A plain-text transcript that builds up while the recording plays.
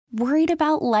Worried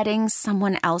about letting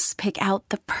someone else pick out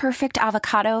the perfect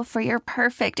avocado for your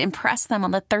perfect impress them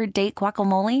on the third date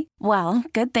guacamole? Well,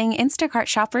 good thing Instacart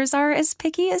shoppers are as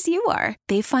picky as you are.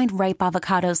 They find ripe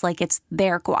avocados like it's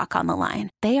their guac on the line.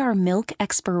 They are milk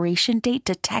expiration date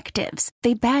detectives.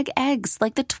 They bag eggs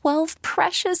like the 12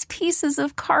 precious pieces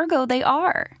of cargo they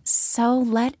are. So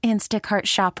let Instacart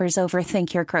shoppers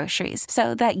overthink your groceries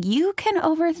so that you can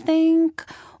overthink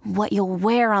what you'll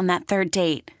wear on that third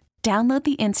date. Download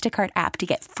the Instacart app to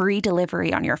get free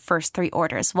delivery on your first 3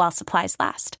 orders while supplies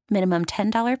last. Minimum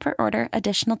 $10 per order.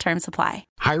 Additional terms apply.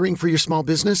 Hiring for your small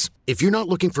business? If you're not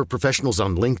looking for professionals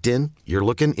on LinkedIn, you're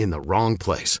looking in the wrong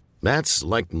place. That's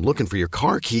like looking for your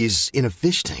car keys in a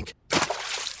fish tank.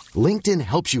 LinkedIn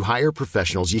helps you hire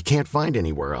professionals you can't find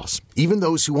anywhere else, even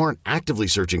those who aren't actively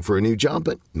searching for a new job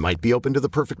but might be open to the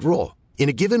perfect role. In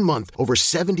a given month, over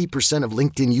 70% of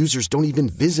LinkedIn users don't even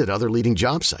visit other leading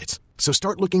job sites. So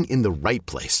start looking in the right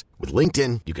place. With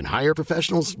LinkedIn, you can hire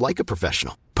professionals like a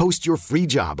professional. Post your free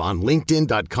job on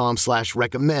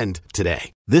linkedin.com/recommend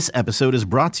today. This episode is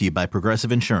brought to you by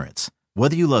Progressive Insurance.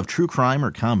 Whether you love true crime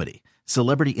or comedy,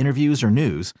 celebrity interviews or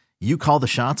news, you call the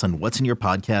shots on what's in your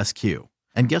podcast queue.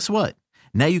 And guess what?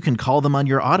 Now you can call them on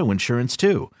your auto insurance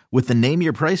too with the Name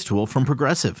Your Price tool from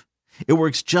Progressive. It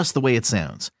works just the way it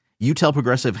sounds. You tell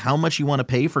Progressive how much you want to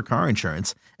pay for car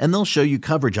insurance, and they'll show you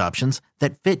coverage options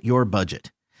that fit your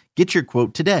budget. Get your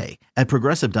quote today at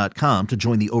Progressive.com to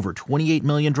join the over 28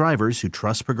 million drivers who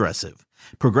trust Progressive.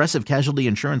 Progressive Casualty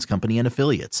Insurance Company and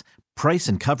Affiliates. Price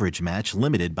and coverage match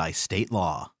limited by state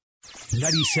law.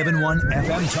 97.1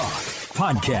 FM Talk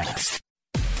Podcast.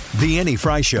 The Annie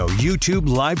Fry Show YouTube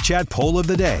live chat poll of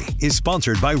the day is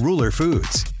sponsored by Ruler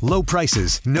Foods. Low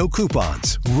prices, no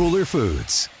coupons. Ruler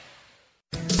Foods.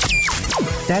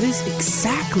 That is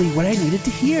exactly what I needed to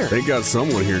hear. They got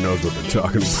someone here knows what they're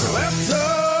talking about. Left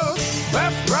up,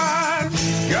 left right,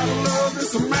 gotta love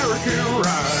this American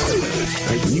ride.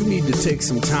 Like, you need to take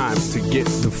some time to get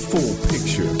the full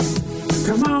picture.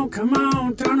 Come on,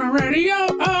 turn the radio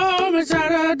on. It's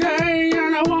Saturday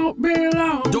and I won't be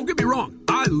long. Don't get me wrong,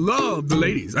 I love the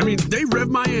ladies. I mean, they rev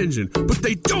my engine, but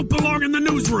they don't belong in the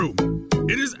newsroom.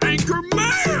 It is Anchor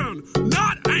Man,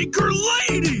 not Anchor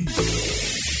Lady.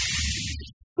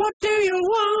 What do you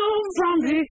want from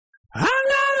me? I'm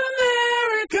not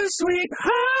America's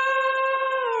sweetheart.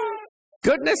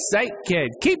 Goodness sake, kid,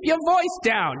 keep your voice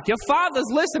down. Your father's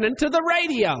listening to the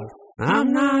radio.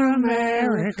 I'm not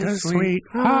America's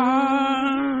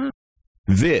sweetheart.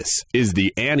 This is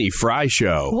the Annie Fry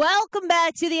Show. Welcome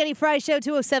back to the Annie Fry Show,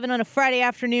 2:07 on a Friday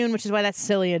afternoon, which is why that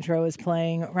silly intro is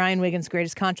playing. Ryan Wiggins'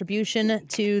 greatest contribution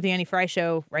to the Annie Fry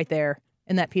Show right there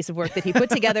in that piece of work that he put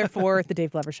together for the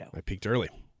Dave Glover Show. I peaked early.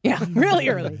 Yeah, really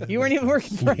early. You weren't even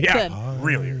working for it then.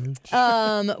 Really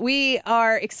early. We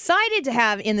are excited to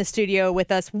have in the studio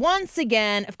with us once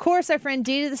again, of course, our friend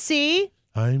D2thaC.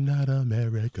 I'm not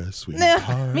America's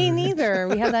sweetheart. Me neither.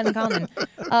 We have that in common.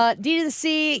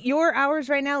 D2thaC, your hours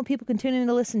right now, people can tune in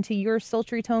to listen to your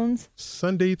sultry tones.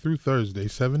 Sunday through Thursday,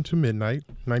 7 to midnight,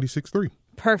 96.3.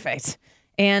 Perfect.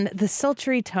 And the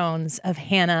sultry tones of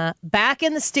Hannah back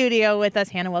in the studio with us.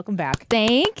 Hannah, welcome back.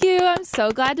 Thank you. I'm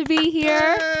so glad to be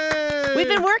here. Hey! We've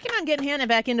been working on getting Hannah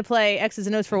back into play X's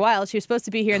and O's for a while. She was supposed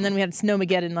to be here, and then we had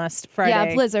Snowmageddon last Friday.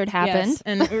 Yeah, blizzard happened. Yes,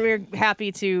 and we were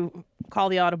happy to call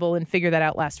the audible and figure that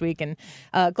out last week. And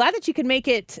glad that you could make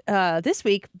it this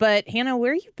week. But Hannah,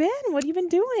 where you been? What have you been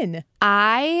doing?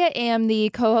 I am the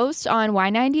co-host on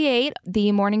Y98,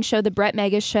 the morning show, the Brett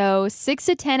Mega Show, 6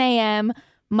 to 10 a.m.,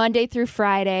 Monday through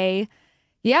Friday.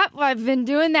 Yep, I've been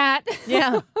doing that.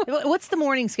 Yeah. What's the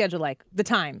morning schedule like? The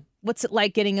time? What's it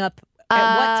like getting up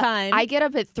at what time? I get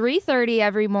up at 3:30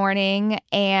 every morning,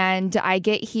 and I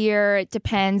get here. It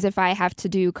depends if I have to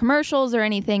do commercials or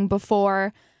anything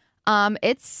before.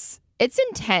 It's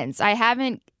intense. I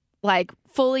haven't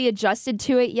fully adjusted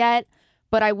to it yet,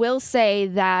 but I will say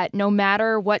that no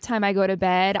matter what time I go to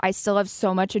bed, I still have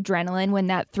so much adrenaline when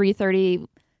that 3:30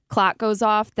 clock goes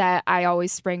off that I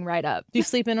always spring right up. Do you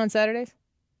sleep in on Saturdays?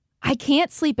 I can't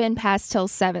sleep in past till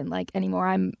 7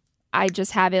 anymore. I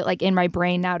just have it in my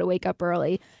brain now to wake up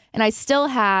early. And I still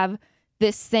have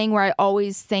this thing where I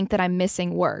always think that I'm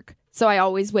missing work. So I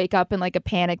always wake up in a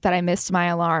panic that I missed my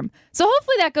alarm. So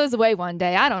hopefully that goes away one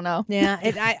day. I don't know. Yeah,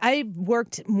 I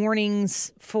worked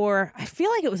mornings for, I feel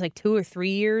like it was 2 or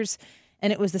 3 years.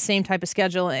 And it was the same type of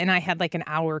schedule, and I had an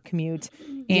hour commute,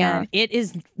 and it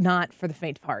is not for the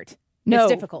faint of heart. No.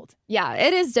 It's difficult. Yeah,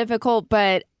 it is difficult,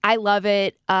 but I love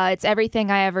it. It's everything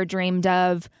I ever dreamed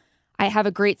of. I have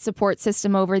a great support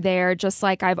system over there, just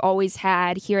like I've always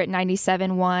had here at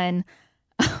 97.1.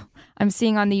 I'm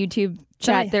seeing on the YouTube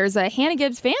chat there's a Hannah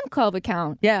Gibbs fan club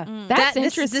account. Yeah. That's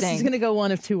interesting. This is going to go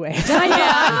one of two ways. I'm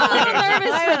a little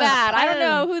nervous for that. I don't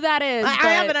know who that is. I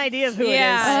have an idea of who it is.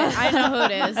 I know who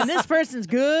it is. And this person's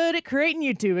good at creating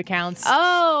YouTube accounts.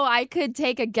 Oh, I could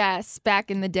take a guess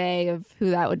back in the day of who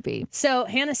that would be. So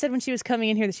Hannah said when she was coming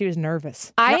in here that she was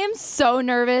nervous. I am so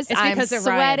nervous. It's because I'm of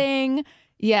Ryan. sweating.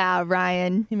 Yeah,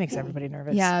 Ryan. He makes everybody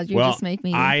nervous. Yeah, you just make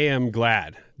me. I am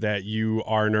glad that you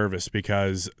are nervous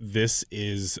because this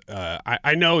is,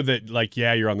 I know that, like,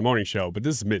 yeah, you're on the morning show, but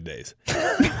this is middays.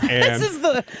 And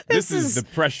this is the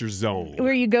pressure zone.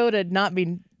 Where you go to not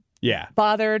be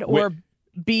bothered or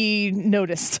be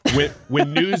noticed.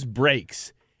 When news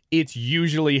breaks, it's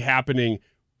usually happening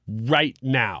right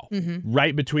now,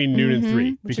 right between noon and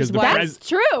 3. Because that's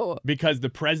true. Because the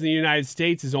President of the United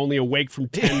States is only awake from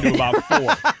 10 to about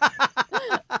 4.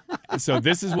 So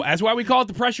that's why we call it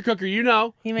the pressure cooker. You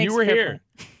know, you were here.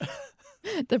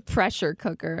 The pressure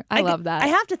cooker. I love that. I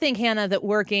have to think, Hannah, that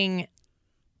working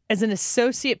as an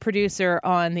associate producer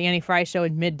on the Annie Fry Show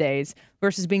in middays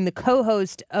versus being the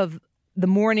co-host of the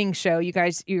morning show,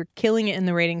 you're killing it in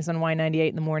the ratings on Y98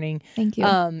 in the morning. Thank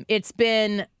you. It's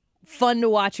been fun to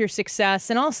watch your success.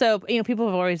 And also, people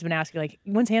have always been asking, like,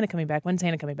 when's Hannah coming back? When's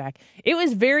Hannah coming back? It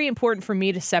was very important for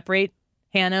me to separate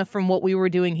Hannah from what we were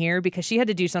doing here because she had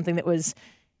to do something that was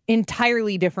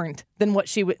entirely different than what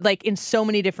she would, like, in so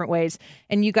many different ways.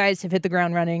 And you guys have hit the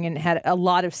ground running and had a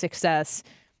lot of success.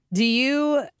 Do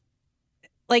you,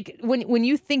 like, when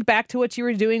you think back to what you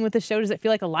were doing with the show, does it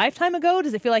feel like a lifetime ago?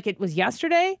 Does it feel like it was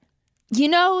yesterday? You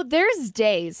know, there's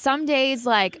days. Some days,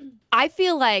 like, I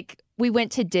feel like we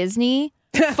went to Disney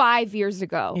 5 years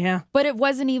ago. Yeah. But it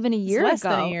wasn't even a year ago. Less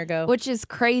than a year ago. Which is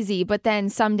crazy. But then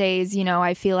some days,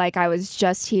 I feel like I was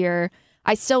just here.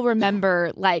 I still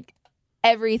remember, like,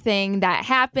 everything that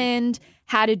happened,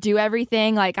 how to do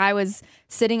everything. Like, I was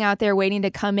sitting out there waiting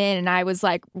to come in, and I was,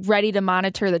 like, ready to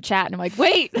monitor the chat. And I'm like,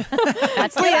 wait,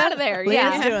 that's get out of there.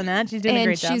 Leah's doing that. She's doing a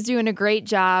great job. And she's doing a great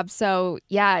job. So,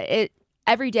 yeah,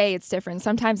 every day it's different.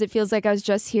 Sometimes it feels like I was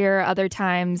just here. Other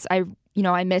times I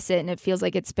miss it and it feels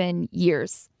like it's been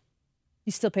years.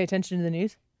 You still pay attention to the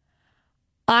news?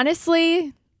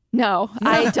 Honestly, no,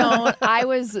 I don't. I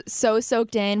was so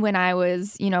soaked in when I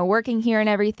was, working here and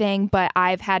everything, but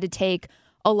I've had to take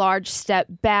a large step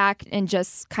back and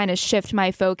just kind of shift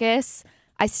my focus.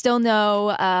 I still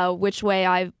know which way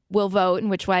I will vote and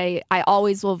which way I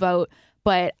always will vote,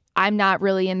 but I'm not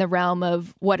really in the realm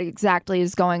of what exactly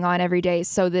is going on every day.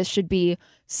 So this should be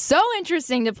so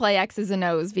interesting to play X's and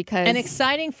O's because... And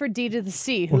exciting for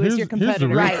D2thaC, who is your competitor.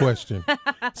 Here's the real question.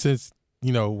 Since,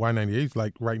 Y98 is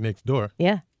like right next door.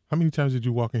 Yeah. How many times did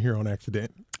you walk in here on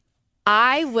accident?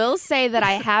 I will say that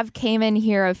I have came in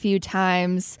here a few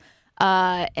times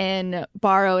and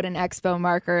borrowed an Expo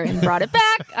marker and brought it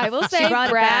back. I will say,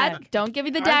 Brad, don't give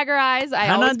me the dagger eyes.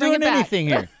 I'm not doing anything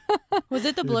here. Was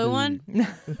it the blue one? Because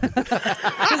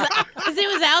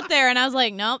it was out there, and I was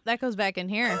like, nope, that goes back in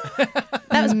here.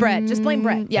 That was Brett. Just blame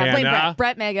Brett. Yeah, blame Brett.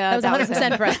 Brett Mega. That was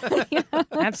 100% Brett.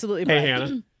 Absolutely Brett. Hey,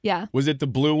 Hannah. Yeah. Was it the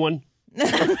blue one?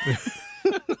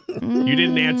 You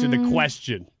didn't answer the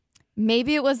question.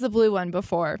 Maybe it was the blue one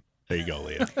before. There you go,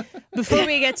 Leah. Before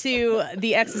we get to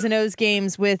the X's and O's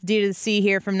games with D2thaC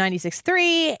here from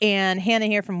 96.3 and Hannah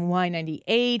here from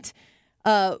Y98,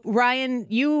 Ryan,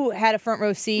 you had a front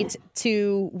row seat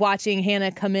to watching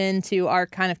Hannah come into our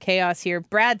kind of chaos here.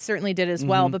 Brad certainly did as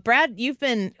well. But Brad,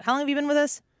 how long have you been with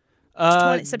us?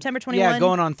 September 21? Yeah,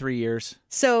 going on 3 years.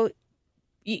 So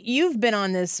you've been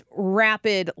on this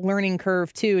rapid learning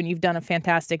curve too, and you've done a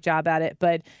fantastic job at it.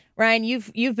 But Ryan,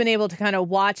 you've been able to kind of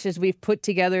watch as we've put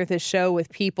together this show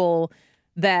with people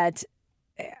that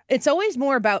it's always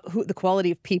more about the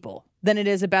quality of people than it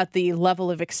is about the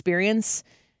level of experience.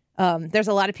 There's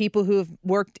a lot of people who have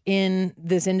worked in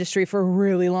this industry for a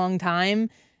really long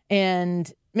time,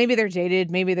 and maybe they're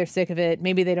jaded, maybe they're sick of it,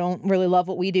 maybe they don't really love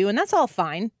what we do, and that's all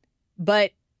fine.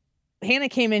 But Hannah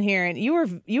came in here, and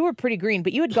you were pretty green,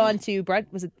 but you had gone to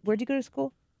where'd you go to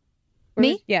school?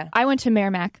 Me? Yeah. I went to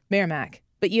Merrimack.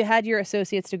 But you had your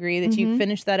associate's degree that you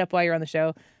finished that up while you're on the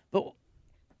show. But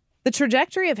the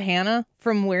trajectory of Hannah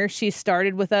from where she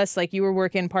started with us, like you were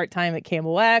working part-time at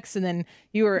Campbell X, and then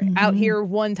you were out here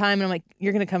one time, and I'm like,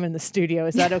 you're going to come in the studio.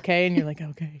 Is that okay? And you're like,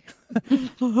 okay.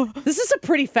 This is a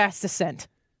pretty fast ascent.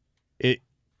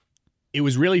 It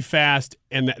was really fast,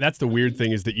 and that's the weird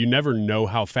thing is that you never know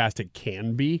how fast it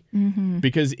can be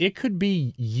because it could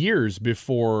be years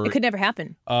before... It could never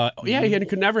happen. It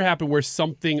could never happen where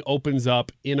something opens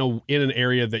up in an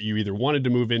area that you either wanted to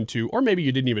move into or maybe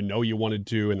you didn't even know you wanted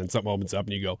to, and then something opens up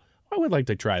and you go, I would like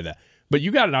to try that. But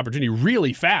you got an opportunity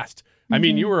really fast. I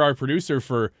mean, you were our producer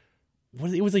for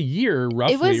it was a year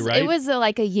roughly, right? It was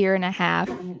like a year and a half.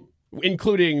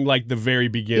 Including like the very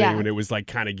beginning when it was like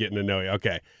kind of getting to know you.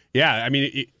 Okay. Yeah. I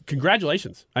mean,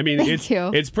 congratulations. I mean,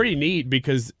 it's pretty neat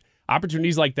because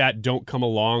opportunities like that don't come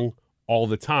along all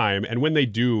the time. And when they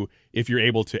do, if you're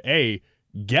able to A,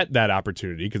 get that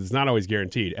opportunity because it's not always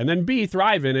guaranteed, and then B,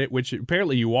 thrive in it, which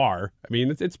apparently you are. I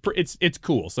mean, it's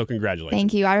cool. So congratulations.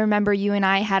 Thank you. I remember you and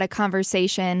I had a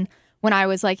conversation when I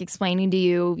was like explaining to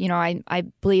you, I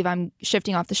believe I'm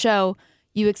shifting off the show.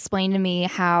 You explained to me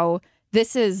how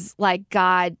this is like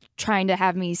God trying to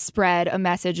have me spread a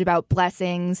message about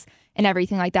blessings and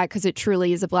everything like that because it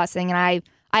truly is a blessing. And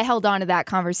I held on to that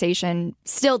conversation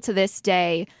still to this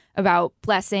day about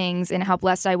blessings and how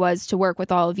blessed I was to work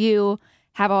with all of you,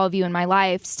 have all of you in my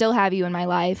life, still have you in my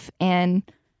life, and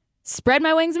spread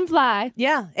my wings and fly.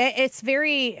 Yeah, it's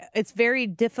very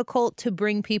difficult to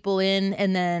bring people in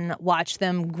and then watch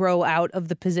them grow out of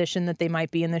the position that they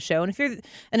might be in the show. And if you're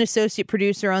an associate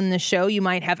producer on the show, you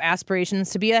might have aspirations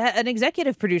to be an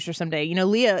executive producer someday.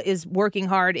 Leah is working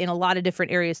hard in a lot of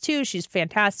different areas too. She's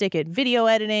fantastic at video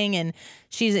editing, and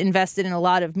she's invested in a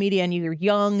lot of media, and you're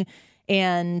young,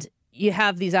 and you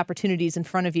have these opportunities in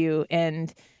front of you.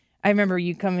 And I remember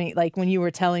you coming, like when you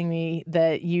were telling me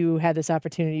that you had this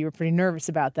opportunity, you were pretty nervous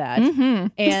about that. Mm-hmm.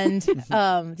 And did you think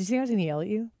I was going to yell at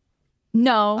you?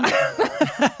 No.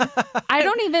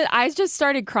 I just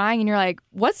started crying and you're like,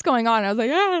 what's going on? And I was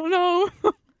like, I don't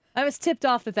know. I was tipped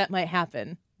off that might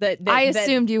happen. I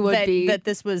assumed you would be. That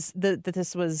this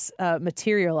was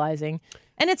materializing.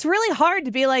 And it's really hard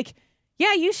to be like,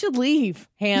 yeah, you should leave,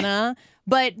 Hannah.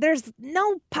 But there's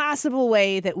no possible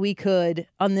way that we could,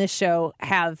 on this show,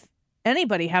 have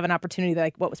anybody have an opportunity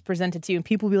like what was presented to you, and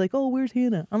people will be like, oh, where's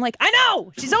Hannah? I'm like, I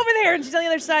know! She's over there, and she's on the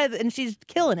other side, and she's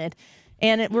killing it.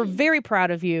 And we're very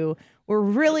proud of you. We're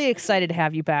really excited to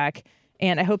have you back.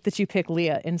 And I hope that you pick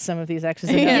Leah in some of these X's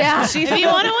and O's. Yeah, if you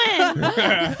want to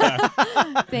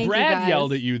win. Thank Brad you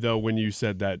yelled at you, though, when you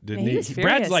said that, didn't he? he?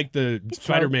 Brad's like the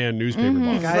Spider-Man newspaper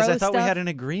boss. Guys, I thought we had an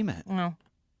agreement. Well,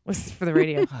 this is for the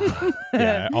radio.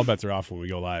 Yeah, all bets are off when we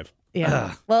go live.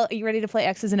 Yeah. Well, are you ready to play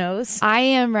X's and O's? I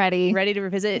am ready. Ready to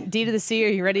revisit D to the C? Are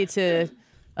you ready to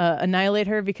annihilate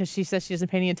her because she says she doesn't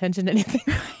pay any attention to anything?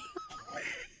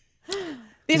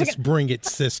 Just bring it,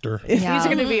 sister. These are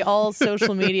going to be all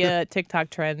social media, TikTok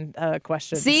trend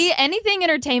questions. See, anything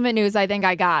entertainment news, I think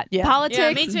I got. Yeah.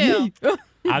 Politics. Yeah, me too.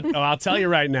 I'll tell you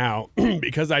right now,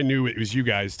 because I knew it was you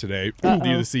guys today, D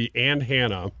to the C and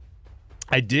Hannah,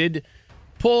 I did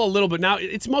pull a little bit. Now,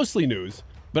 it's mostly news,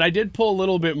 but I did pull a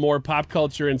little bit more pop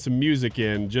culture and some music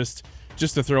in just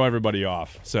to throw everybody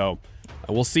off. So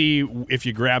we'll see if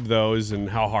you grab those and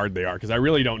how hard they are, because I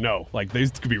really don't know. Like,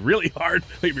 these could be really hard.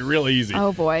 They could be really easy.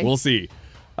 Oh, boy. We'll see.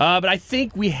 But I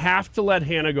think we have to let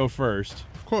Hannah go first.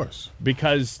 Of course.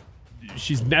 Because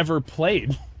she's never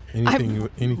played. Anything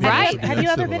right. Have you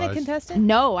ever been a contestant?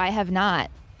 No, I have not.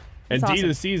 And That's D to awesome.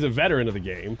 the C is a veteran of the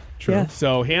game. True. Yeah.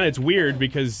 So, Hannah, it's weird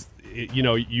because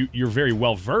you're very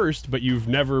well versed, but you've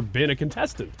never been a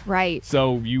contestant. Right.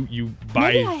 So you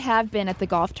buy. Maybe I have been at the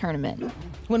golf tournament.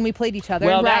 When we played each other?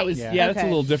 Well, Right. that was that's a Okay.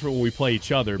 little different when we play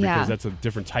each other because Yeah. that's a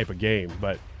different type of game.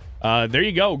 But there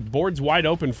you go. Board's wide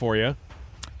open for you.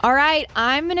 All right,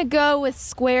 I'm going to go with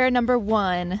square number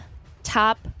 1,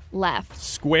 top left.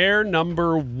 Square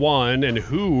number 1, and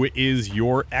who is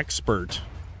your expert?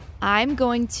 I'm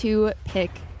going to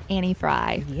pick Annie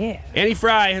Fry. Yeah. Annie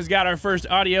Fry has got our first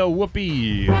audio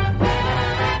whoopee.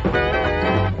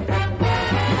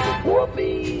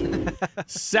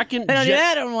 Second. They don't do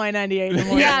that on Y98 in the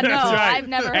morning. Yeah, no, That's right. I've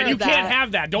never heard And you that. can't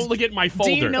have that. Don't look at my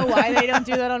folder. Do you know why they don't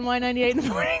do that on Y98 in the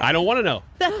morning? I don't want to know.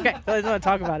 Okay, I just want to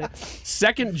talk about it.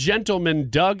 Second gentleman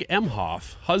Doug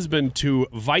Emhoff, husband to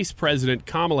Vice President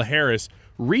Kamala Harris,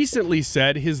 recently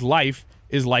said his life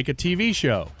is like a TV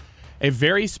show. A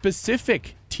very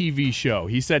specific TV show.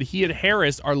 He said he and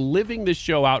Harris are living this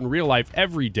show out in real life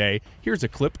every day. Here's a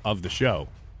clip of the show.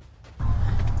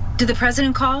 Did the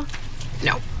president call?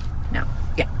 No. No.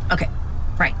 Yeah. Okay.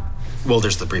 Right. Well,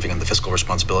 there's the briefing on the fiscal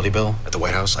responsibility bill at the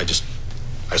White House. I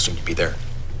assumed you'd be there.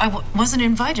 I wasn't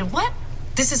invited. What?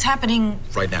 This is happening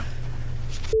Right now.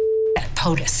 at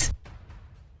POTUS.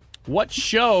 What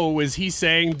show is he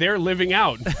saying they're living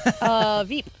out?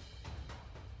 Veep.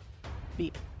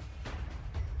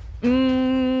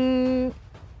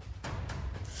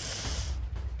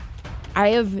 I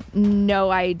have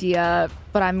no idea,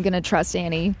 but I'm going to trust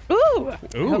Annie. Ooh. I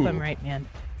hope Ooh. I'm right, man.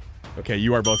 Okay,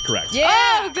 you are both correct. Yeah.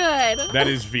 Oh, good. That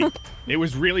is Veep. It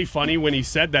was really funny when he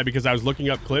said that because I was looking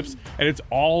up clips, and it's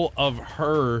all of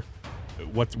her,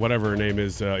 whatever her name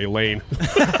is, Elaine,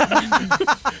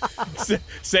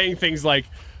 saying things like,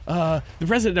 the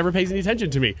president never pays any attention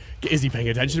to me. Is he paying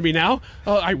attention to me now?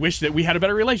 Oh, I wish that we had a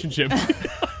better relationship.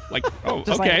 Like, oh,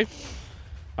 Just okay. like-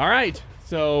 All right.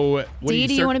 So, what Do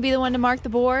you want to be the one to mark the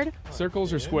board?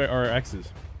 circles or square or X's?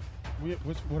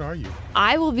 What are you?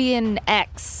 I will be an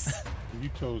X. You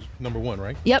chose number 1,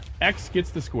 right? Yep. X gets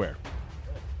the square.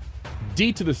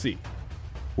 D to the C.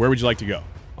 Where would you like to go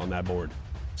on that board?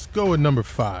 Let's go with number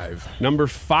 5. Number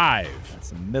 5.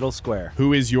 It's a middle square.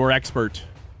 Who is your expert?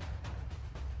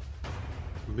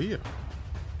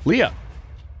 Leah.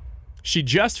 She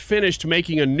just finished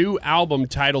making a new album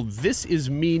titled This Is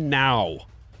Me Now.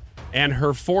 And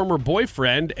her former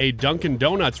boyfriend, a Dunkin'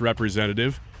 Donuts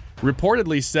representative,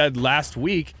 reportedly said last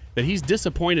week that he's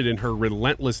disappointed in her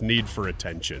relentless need for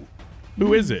attention.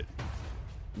 Who is it?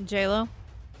 J-Lo.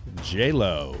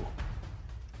 J-Lo.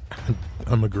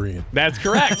 I'm agreeing. That's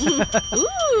correct.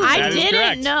 I That is didn't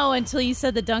correct. know until you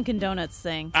said the Dunkin' Donuts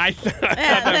thing. I thought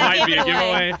that might be a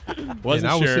giveaway. Wasn't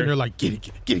and I was sure. sitting there like, get it,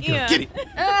 girl, get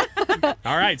it.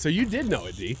 All right, so you did know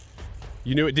it, D.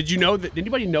 You knew it. Did you know that? Did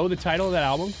anybody know the title of that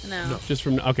album? No. Just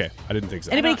from okay, I didn't think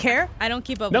so. Anybody care? I don't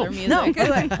keep up No. with their music.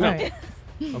 No. All right.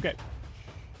 Okay.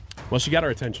 Well, she got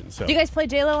our attention. So Do you guys play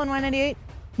J-Lo on Y98?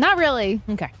 Not really.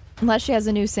 Okay. Unless she has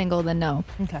a new single, then no.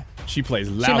 Okay. she plays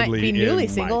She might loudly be newly in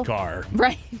single. my car.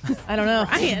 Right. I don't know.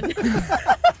 Ryan.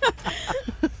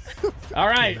 All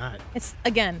right. It's,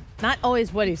 again, not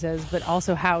always what he says, but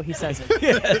also how he says it.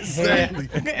 Exactly.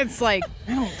 It's like,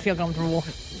 I don't feel comfortable.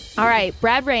 All right,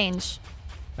 Brad Range.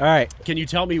 All right. Can you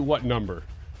tell me what number?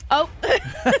 Oh,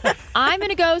 I'm going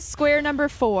to go square number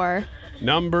 4.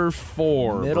 Number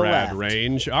 4, Middle Brad left.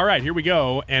 Range. All right, here we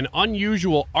go. An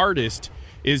unusual artist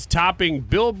is topping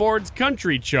Billboard's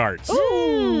country charts.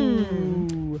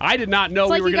 Ooh. I did not know It's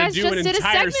we like were you going guys to do an just did a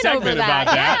entire segment over about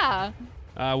that.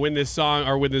 that. When this song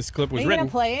or when this clip Are was you written. going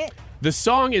to play it? The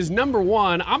song is number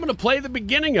 1. I'm going to play the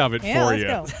beginning of it Yeah, for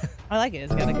let's you. go. I like it.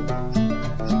 It's good.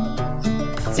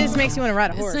 See, this makes you want to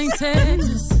ride a horse. This ain't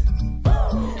Texas.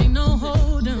 Ain't no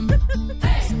hold 'em.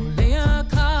 So lay your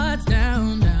cards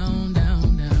down, down,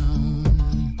 down,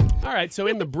 down. All right, so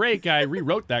in the break, I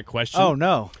rewrote that question. Oh,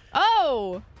 no.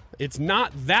 Oh. It's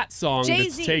not that song Jay-Z.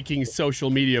 that's taking social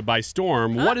media by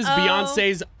storm. What is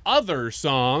Beyonce's other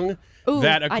song Ooh,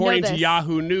 that, I know according to this.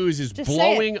 Yahoo News, is Just say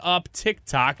blowing up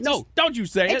TikTok? No, don't you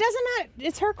say it. It doesn't matter.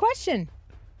 It's her question.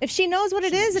 If she knows what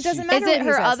it is, it doesn't matter. Is it what he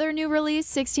her says. other new release,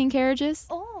 16 Carriages?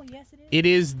 Oh, yes, it is. It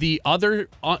is the other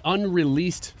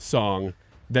unreleased song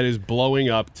that is blowing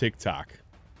up TikTok.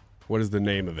 What is the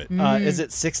name of it? Is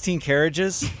it 16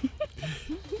 Carriages?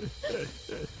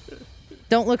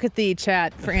 Don't look at the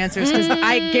chat for answers because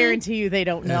I guarantee you they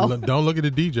don't know. And don't look at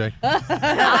the DJ.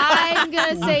 I'm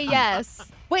going to say yes.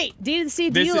 Wait, D2C,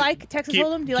 do This you is- like Texas keep-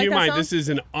 Hold'em? Do you keep like in that mind, song? this is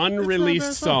an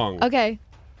unreleased song. Okay.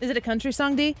 Is it a country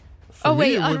song, D? Oh, me,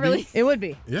 wait, it would be. unreleased. It would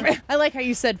be. Yeah. I like how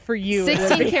you said for you. it would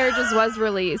 16 be. Carriages was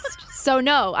released. So,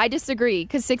 no, I disagree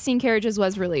because 16 Carriages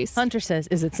was released. Hunter says,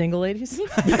 is it single ladies?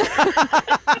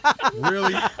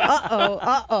 Really? Uh-oh,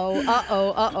 uh-oh, uh-oh,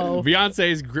 uh-oh.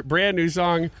 Beyonce's brand new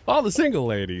song, All the Single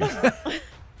Ladies.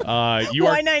 You are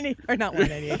Y90, or not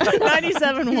Y98,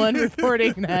 97.1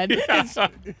 reporting that. It's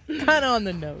kind of on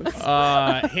the nose.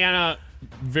 Hannah,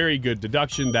 very good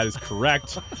deduction. That is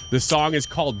correct. The song is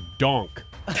called Donk.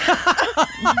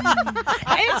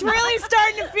 It's really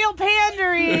starting to feel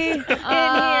pandery in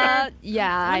here.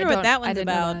 Yeah, I wonder what that one's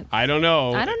about. I don't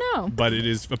know. I don't know. But it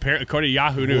is, according to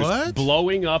Yahoo News, What?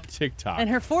 blowing up TikTok. And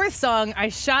her fourth song, I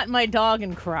shot my dog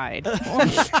and cried.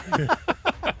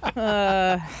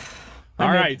 All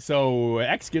right, so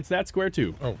X gets that square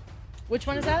too. Oh. Which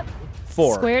one is that?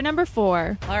 4. Square number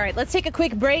 4. All right, let's take a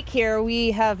quick break here.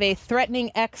 We have a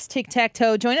threatening X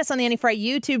tic-tac-toe. Join us on the Annie Fry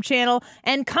YouTube channel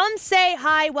and come say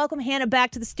hi. Welcome Hannah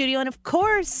back to the studio. And of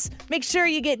course, make sure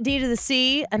you get D to the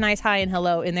C, a nice hi and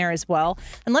hello in there as well.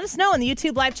 And let us know in the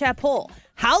YouTube live chat poll.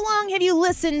 How long have you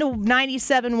listened to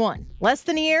 97.1? Less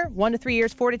than a year, 1 to 3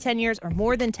 years, 4 to 10 years, or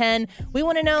more than 10? We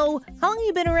want to know how long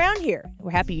you've been around here.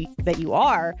 We're happy that you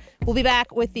are. We'll be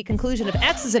back with the conclusion of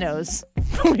X's and O's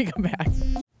when we come back.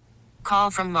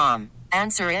 Call from mom.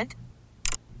 Answer it.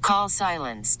 Call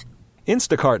silenced.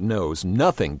 Instacart knows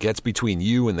nothing gets between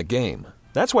you and the game.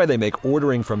 That's why they make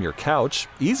ordering from your couch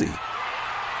easy.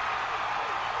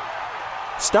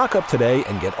 Stock up today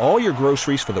and get all your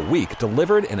groceries for the week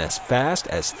delivered in as fast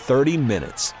as 30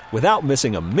 minutes without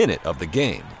missing a minute of the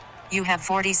game. You have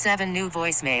 47 new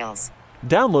voicemails.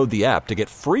 Download the app to get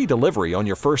free delivery on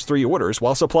your first 3 orders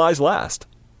while supplies last.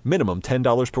 Minimum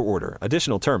 $10 per order.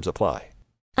 Additional terms apply.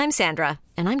 I'm Sandra,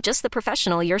 and I'm just the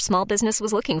professional your small business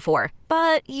was looking for.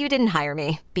 But you didn't hire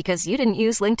me because you didn't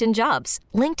use LinkedIn Jobs.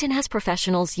 LinkedIn has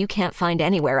professionals you can't find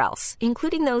anywhere else,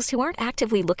 including those who aren't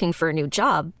actively looking for a new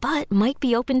job, but might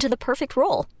be open to the perfect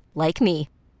role, like me.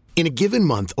 In a given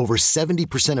month, over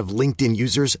 70% of LinkedIn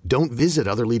users don't visit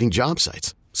other leading job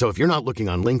sites. So if you're not looking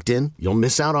on LinkedIn, you'll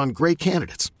miss out on great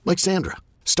candidates like Sandra.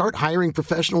 Start hiring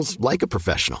professionals like a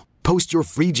professional. Post your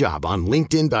free job on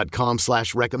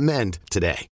linkedin.com/recommend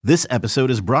today. This episode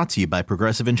is brought to you by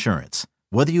Progressive Insurance.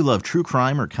 Whether you love true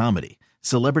crime or comedy,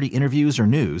 celebrity interviews or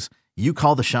news, you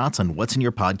call the shots on what's in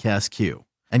your podcast queue.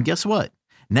 And guess what?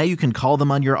 Now you can call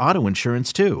them on your auto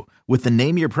insurance too with the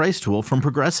Name Your Price tool from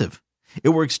Progressive. It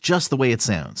works just the way it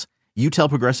sounds. You tell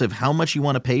Progressive how much you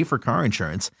want to pay for car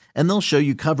insurance, and they'll show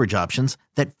you coverage options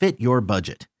that fit your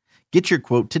budget. Get your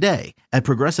quote today at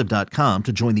Progressive.com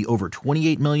to join the over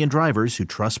 28 million drivers who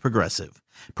trust Progressive.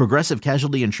 Progressive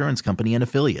Casualty Insurance Company and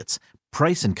Affiliates.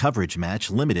 Price and coverage match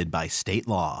limited by state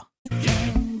law.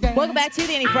 Welcome back to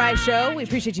the Annie Fry Show. We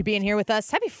appreciate you being here with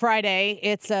us. Happy Friday.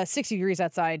 It's 60 degrees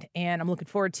outside, and I'm looking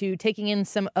forward to taking in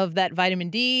some of that vitamin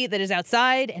D that is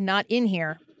outside and not in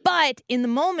here. But in the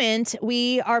moment,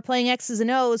 we are playing X's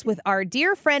and O's with our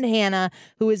dear friend Hannah,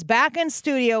 who is back in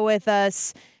studio with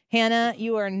us. Hannah,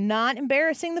 you are not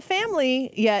embarrassing the family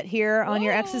yet here on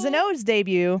your X's and O's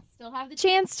debut. Still have the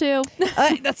chance to.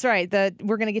 That's right.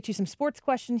 We're going to get you some sports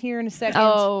questions here in a second.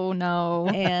 Oh, no.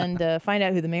 And find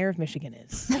out who the mayor of Michigan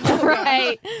is.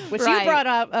 Right. Which you brought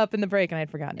up in the break, and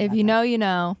I'd forgotten. If you know, you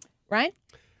know. Ryan?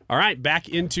 All right, back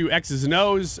into X's and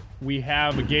O's. We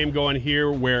have a game going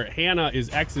here where Hannah is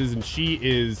X's and she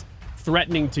is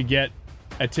threatening to get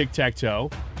a tic-tac-toe,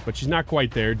 but she's not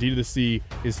quite there. D2thaC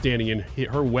is standing in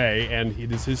her way, and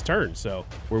it is his turn. So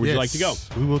where would you like to go?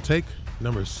 We will take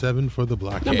number 7 for the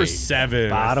blockade. Number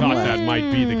 7. I thought that might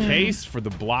be the case for the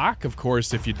block. Of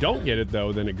course, if you don't get it,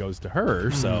 though, then it goes to her.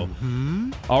 So,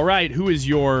 All right, who is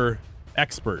your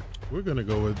expert? We're going to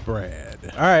go with Brad.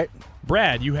 All right.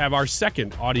 Brad, you have our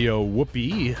second audio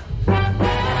whoopee.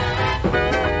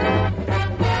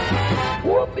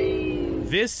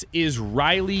 This is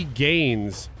Riley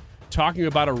Gaines talking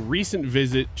about a recent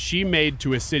visit she made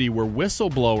to a city where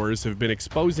whistleblowers have been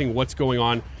exposing what's going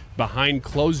on behind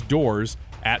closed doors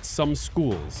at some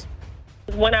schools.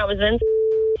 When I was in,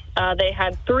 they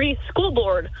had 3 school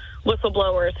board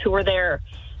whistleblowers who were there,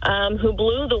 who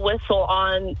blew the whistle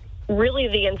on really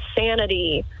the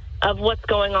insanity of what's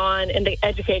going on in the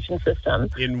education system.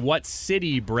 In what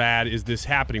city, Brad, is this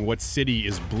happening? What city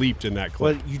is bleeped in that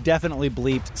clip? Well, you definitely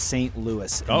bleeped St.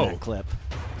 Louis in that clip.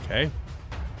 Okay.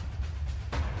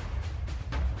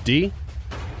 D?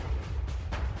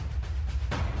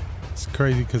 It's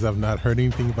crazy because I've not heard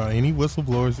anything about any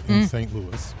whistleblowers in St.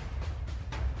 Louis.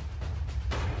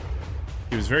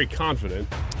 He was very confident.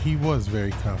 He was very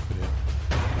confident.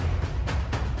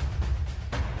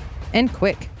 And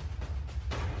quick.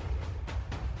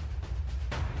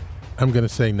 I'm going to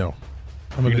say no.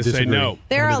 I'm going to say no.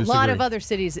 There are a lot of other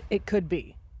cities it could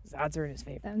be. His odds are in his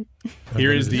favor.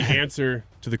 Here is the answer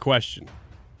to the question.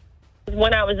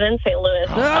 When I was in St. Louis,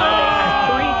 they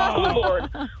had 3 school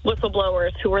board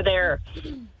whistleblowers who were there.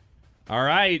 All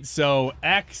right, so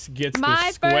X gets My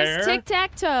the square. first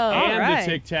tic-tac-toe. And the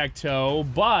tic-tac-toe,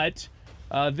 but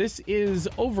this is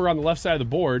over on the left side of the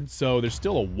board, so there's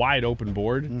still a wide open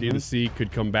board. D2thaC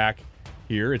could come back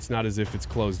here. It's not as if it's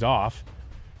closed off.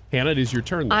 Hannah, it is your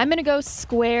turn, though. I'm going to go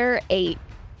square 8.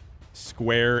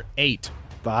 Square 8.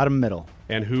 Bottom middle.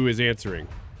 And who is answering?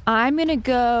 I'm going to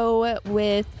go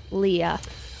with Leah.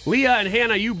 Leah and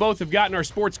Hannah, you both have gotten our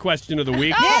sports question of the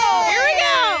week. Here we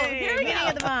go. Here we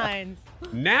go. The minds.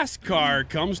 NASCAR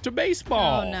comes to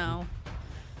baseball. Oh, no.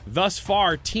 Thus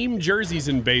far, team jerseys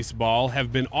in baseball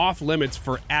have been off limits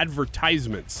for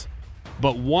advertisements.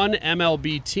 But one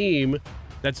MLB team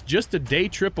that's just a day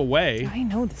trip away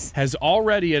has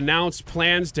already announced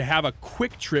plans to have a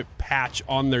quick trip patch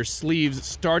on their sleeves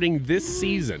starting this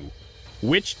season.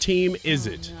 Which team is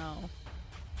it? No.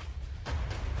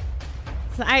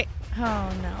 So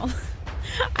no.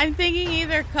 I'm thinking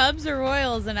either Cubs or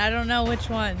Royals, and I don't know which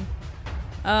one.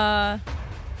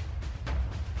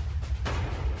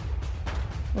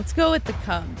 Let's go with the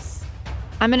Cubs.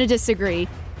 I'm going to disagree.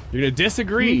 You're going to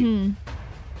disagree?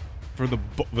 For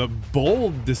the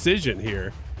bold decision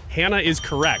here. Hannah is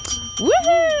correct.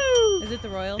 Woohoo! Is it the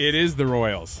Royals? It is the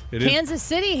Royals. It Kansas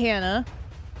City, Hannah.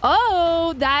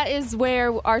 Oh, that is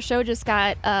where our show just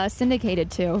got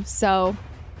syndicated to. So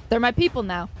they're my people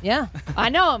now. Yeah. I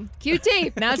know them.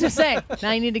 QT. Now just say.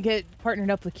 Now you need to get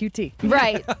partnered up with QT.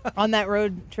 Right. On that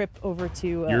road trip over to...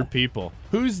 your people.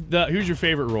 Who's your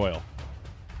favorite Royal?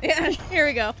 Yeah, here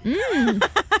we go. The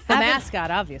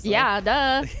mascot, obviously. Yeah,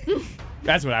 duh.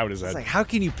 That's what I would have said. It's like, how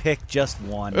can you pick just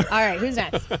one? All right, who's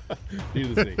next?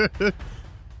 D2thaC.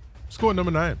 Score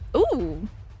number 9. Ooh.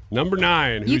 Number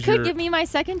 9. You Who's could your... give me my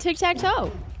second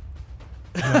tic-tac-toe.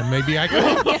 Maybe I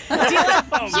could.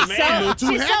 Oh, man.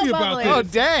 Too happy about this. Oh,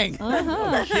 dang.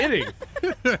 I'm kidding.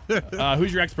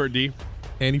 Who's your expert, D?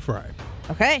 Annie Fry.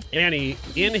 Okay. Annie,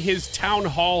 in his town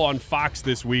hall on Fox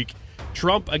this week,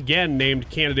 Trump again named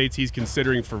candidates he's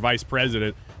considering for vice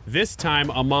president, this time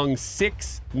among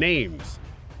 6 names.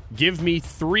 Give me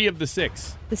 3 of the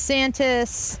 6.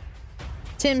 DeSantis,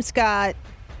 Tim Scott,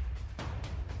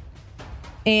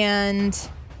 and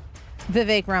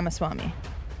Vivek Ramaswamy.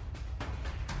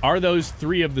 Are those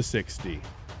 3 of the 6, D?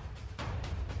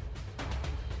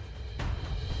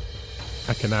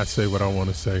 I cannot say what I want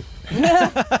to say.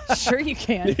 Sure you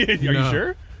can. Are you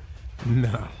sure?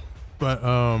 No. But,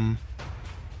 I'm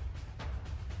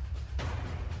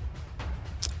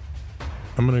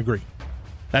going to agree.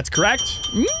 That's correct.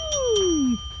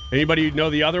 Anybody know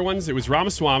the other ones? It was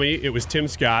Ramaswamy. It was Tim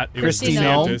Scott. It was Kristi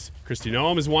DeSantis. Noem. Kristi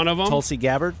Noem is one of them. Tulsi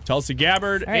Gabbard. Tulsi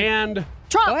Gabbard. All right. And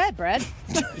Trump. Go ahead, Brad.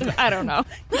 I don't know.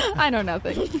 I know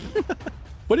nothing.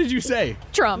 what did you say?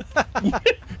 Trump.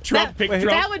 Trump picked Trump.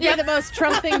 That would be the most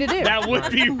Trump thing to do. That would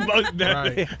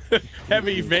be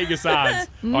heavy Vegas odds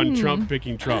on Trump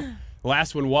picking Trump. The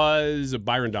last one was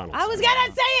Byron Donaldson. I was going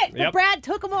to say it, but Yep. Brad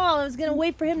took them all. I was going to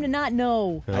wait for him to not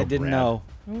know. I didn't know.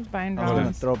 It was Byron I was going to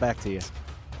Donaldson. throw it back to you.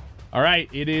 All right,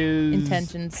 it is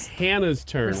Intentions. Hannah's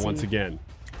turn once again.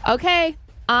 Okay.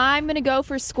 I'm going to go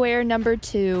for square number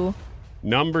 2.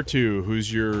 Number 2,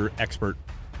 who's your expert?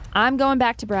 I'm going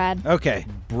back to Brad. Okay.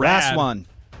 Brad. Last one.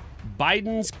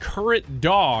 Biden's current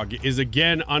dog is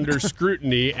again under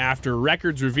scrutiny after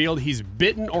records revealed he's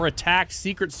bitten or attacked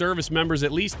Secret Service members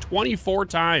at least 24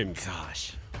 times.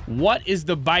 Gosh. What is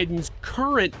the Biden's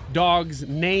current dog's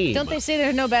name? Don't they say there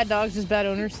are no bad dogs, just bad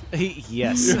owners?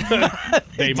 Yes.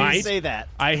 They do might say that.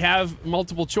 I have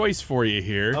multiple choice for you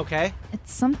here. Okay.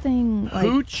 It's something like...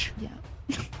 Hooch, Yeah.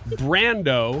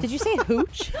 Brando, Did you say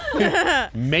hooch?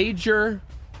 Major,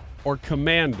 or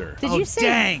Commander? Did Oh, you say?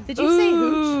 dang. Did you say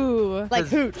hooch? Ooh. Like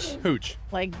hooch? Hooch.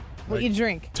 Like what you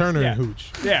drink? Turner Yeah. and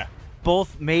Hooch. Yeah.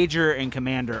 Both Major and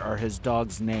Commander are his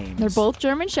dog's names. They're both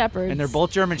German Shepherds. And they're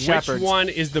both German Shepherds. Which one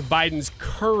is the Biden's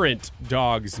current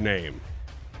dog's name?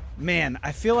 Man,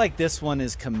 I feel like this one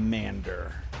is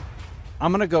Commander.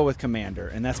 I'm going to go with Commander,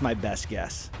 and that's my best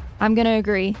guess. I'm going to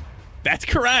agree. That's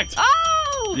correct.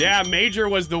 Oh! Yeah, Major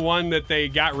was the one that they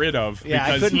got rid of Yeah, I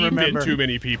because couldn't he remember. bit too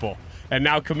many people. And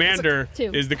now Commander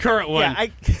Two. is the current one. Yeah,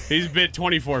 He's bit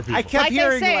 24 people. I kept Like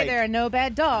hearing they say, like there are no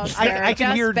bad dogs. I- There I are can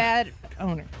just hear- bad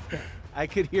owners. I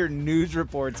could hear news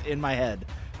reports in my head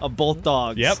of both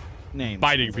dogs' Yep. names.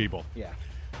 Biting people. Yeah.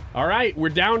 All right, we're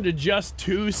down to just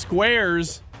 2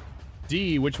 squares.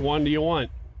 D, which one do you want?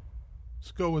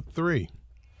 Let's go with 3.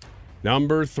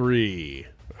 Number 3.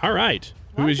 All right.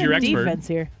 Who is your Lots of expert? defense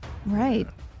here. Right.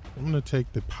 I'm going to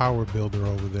take the power builder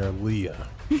over there, Leah.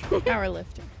 Power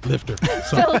lifter. Lifter.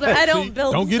 Builder. I don't See,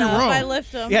 build don't get it stuff. wrong. I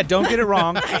lift them. Yeah, don't get it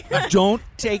wrong. Don't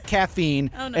take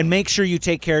caffeine, Oh, no. and make sure you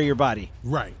take care of your body.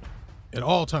 Right. At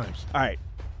all times. All right.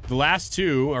 The last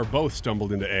 2 are both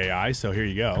stumbled into AI, so here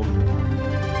you go.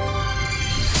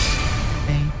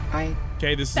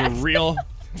 Okay, this is a real...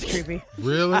 It's creepy.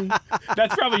 Really?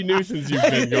 That's probably new since you've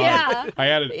been gone. Yeah. I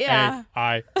added Yeah.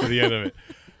 AI to the end of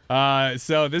it.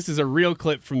 So this is a real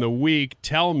clip from the week.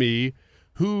 Tell me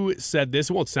who said this.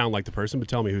 It won't sound like the person, but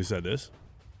tell me who said this.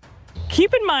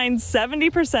 Keep in mind,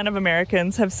 70% of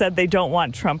Americans have said they don't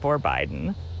want Trump or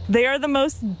Biden. They are the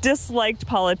most disliked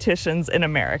politicians in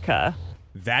America.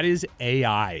 That is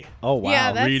AI. Oh, wow.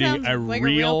 Yeah, that Reading sounds a like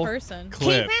real a real person.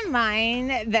 clip. Keep in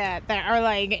mind that there are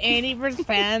like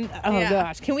 80%. Oh Yeah.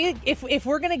 gosh, can we? If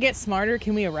we're gonna get smarter,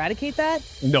 can we eradicate that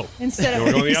No. instead No, of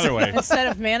we're going the other way. instead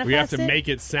of manifest We have to it? make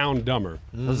it sound dumber.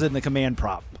 Those in the command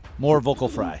prop. More vocal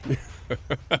fry.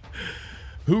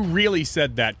 Who really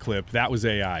said that clip? That was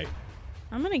AI.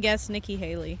 I'm gonna guess Nikki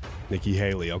Haley. Nikki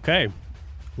Haley. Okay.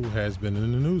 Who has been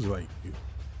in the news lately?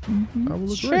 I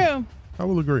will agree. True. I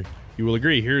will agree. You will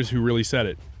agree. Here's who really said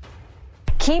it.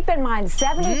 Keep in mind,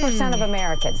 70% of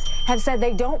Americans have said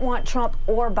they don't want Trump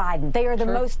or Biden. They are the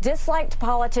most disliked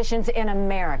politicians in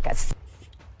America.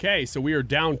 Okay, so we are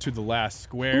down to the last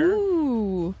square.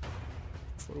 Ooh.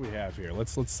 What do we have here?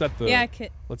 Let's set the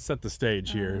let's set the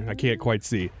stage here. I can't quite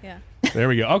see. Yeah. There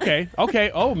we go. Okay.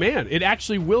 Oh man, it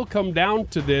actually will come down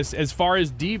to this as far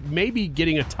as deep maybe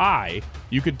getting a tie.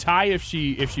 You could tie if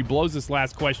she blows this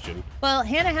last question. Well,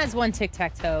 Hannah has 1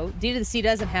 tic-tac-toe. D2thaC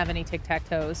doesn't have any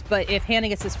tic-tac-toes, but if Hannah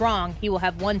gets this wrong, he will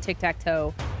have 1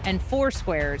 tic-tac-toe and 4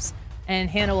 squares. And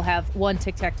Hannah will have 1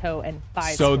 tic-tac-toe and 5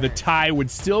 So squares. the tie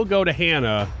would still go to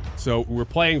Hannah. So we're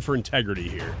playing for integrity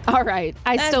here. All right.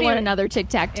 I That'd still be want it. another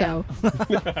tic-tac-toe. I'm going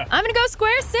to go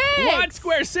square 6. What?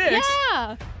 Square 6?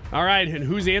 Yeah. All right. And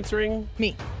who's answering?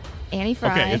 Me. Annie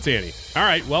Fry. Okay, it's Annie. All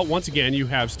right. Well, once again, you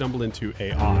have stumbled into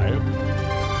AI.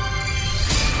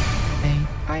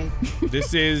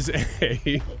 This is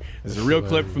a real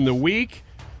clip from the week.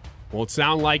 Won't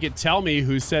sound like it. Tell me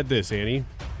who said this, Annie.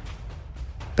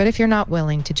 But if you're not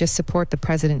willing to just support the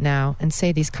president now and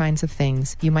say these kinds of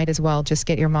things, you might as well just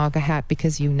get your MAGA hat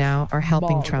because you now are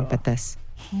helping MAGA. Trump at this.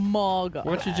 MAGA.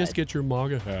 Why don't you just get your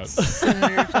MAGA hat?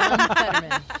 Senator Tom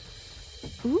Fetterman.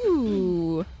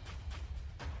 Ooh.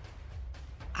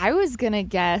 I was going to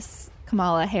guess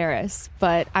Kamala Harris,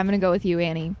 but I'm going to go with you,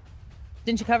 Annie.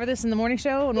 Didn't you cover this in the morning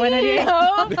show on Y98?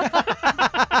 No.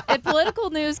 If political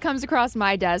news comes across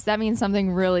my desk, that means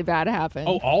something really bad happened.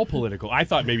 Oh, all political. I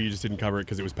thought maybe you just didn't cover it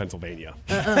because it was Pennsylvania.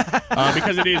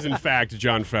 Because it is, in fact,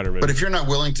 John Fetterman. But if you're not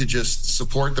willing to just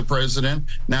support the president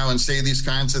now and say these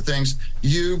kinds of things,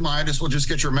 you might as well just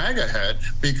get your MAGA hat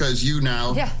because you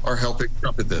now are helping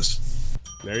Trump at this.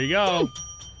 There you go.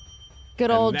 Good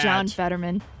old John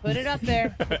Fetterman. Put it up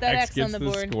there. Put that X on the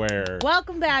board. Square.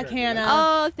 Welcome back, Hannah.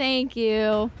 Oh, thank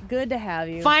you. Good to have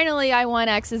you. Finally, I won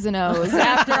X's and O's.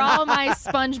 After all my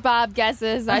SpongeBob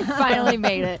guesses, I finally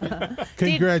made it.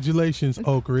 Congratulations,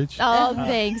 Oak Ridge. Oh,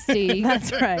 thanks, Steve.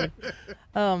 That's right.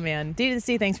 Oh, man.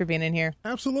 D2thaC, thanks for being in here.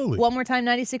 Absolutely. One more time,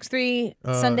 96.3,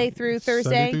 Sunday through Thursday.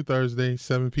 Sunday through Thursday,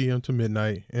 7 p.m. to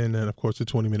midnight. And then, of course, the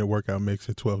 20-minute workout mix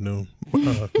at 12 noon,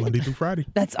 Monday through Friday.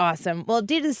 That's awesome. Well,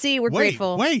 D2thaC, we're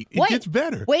grateful. Wait, it gets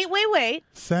better. Wait.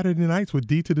 Saturday nights with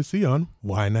D2thaC on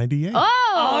Y98.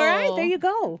 Oh, all right. There you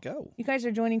go. You guys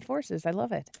are joining forces. I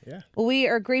love it. Yeah. Well, we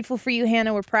are grateful for you,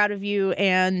 Hannah. We're proud of you,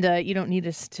 and you don't need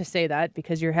us to say that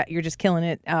because you're just killing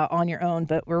it on your own.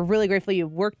 But we're really grateful you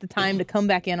worked the time to come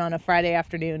back in on a Friday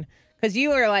afternoon because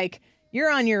you are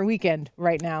you're on your weekend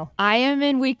right now. I am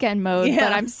in weekend mode,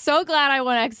 but I'm so glad I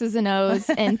won X's and O's,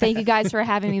 and thank you guys for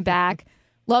having me back.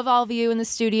 Love all of you in the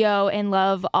studio and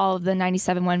love all of the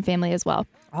 97.1 family as well.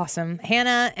 Awesome.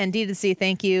 Hannah and D2thaC,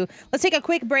 thank you. Let's take a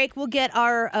quick break. We'll get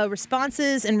our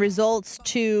responses and results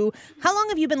to how long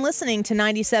have you been listening to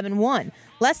 97.1?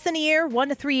 Less than a year, 1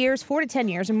 to 3 years, 4 to 10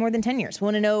 years, or more than 10 years. We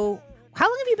want to know how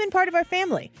long have you been part of our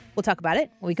family? We'll talk about it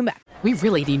when we come back. We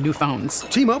really need new phones.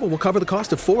 T-Mobile will cover the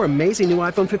cost of 4 amazing new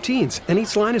iPhone 15s, and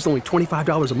each line is only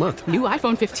 $25 a month. New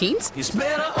iPhone 15s? It's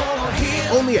better over here.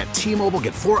 Only at T-Mobile,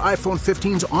 get 4 iPhone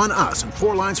 15s on us and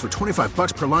 4 lines for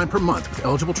 $25 per line per month with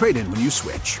eligible trade-in when you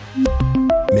switch.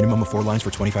 Minimum of 4 lines for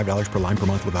 $25 per line per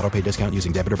month with autopay discount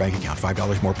using debit or bank account.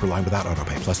 $5 more per line without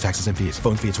autopay, plus taxes and fees.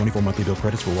 Phone fee at 24 monthly bill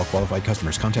credits for well-qualified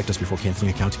customers. Contact us before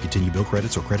canceling account to continue bill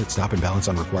credits or credit stop and balance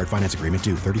on required finance agreement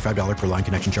due. $35 per line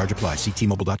connection charge applies. See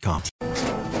T-Mobile.com.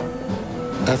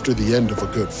 After the end of a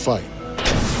good fight,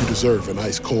 you deserve an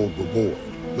ice-cold reward.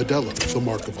 Modelo is the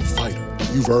mark of a fighter.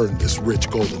 You've earned this rich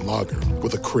golden lager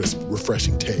with a crisp,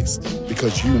 refreshing taste.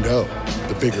 Because you know,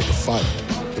 the bigger the fight,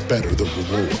 the better the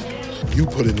reward. You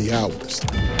put in the hours,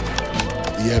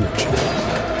 the energy,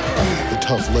 the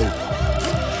tough labor.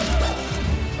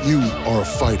 You are a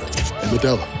fighter, and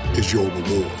Modelo is your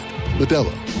reward.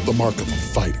 Modelo, the mark of a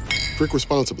fighter. Drink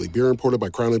responsibly. Beer imported by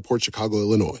Crown Imports, Chicago,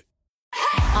 Illinois.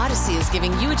 Odyssey is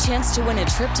giving you a chance to win a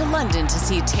trip to London to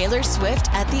see Taylor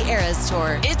Swift at the Eras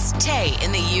Tour. It's Tay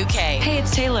in the UK. Hey,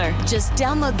 it's Taylor. Just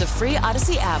download the free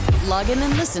Odyssey app, log in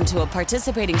and listen to a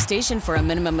participating station for a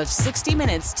minimum of 60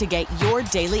 minutes to get your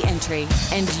daily entry.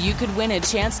 And you could win a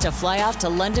chance to fly off to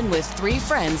London with 3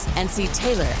 friends and see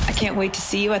Taylor. I can't wait to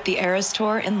see you at the Eras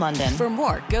Tour in London. For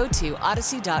more, go to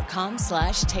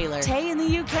odyssey.com/Taylor. Tay in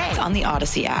the UK. It's on the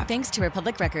Odyssey app. Thanks to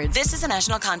Republic Records. This is a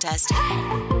national contest.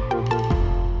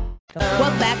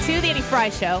 Welcome back to the Annie Fry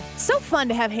Show. So fun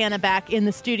to have Hannah back in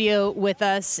the studio with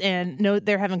us, and know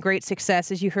they're having great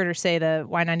success. As you heard her say, the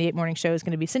Y98 morning show is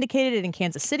going to be syndicated in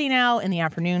Kansas City now in the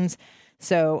afternoons.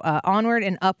 So onward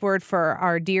and upward for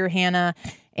our dear Hannah,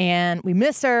 and we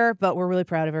miss her, but we're really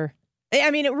proud of her. I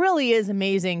mean, it really is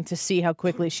amazing to see how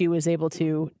quickly she was able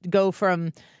to go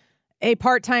from a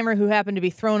part-timer who happened to be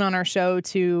thrown on our show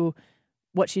to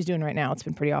what she's doing right now. It's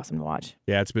been pretty awesome to watch.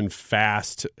 Yeah, it's been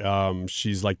fast.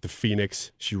 She's like the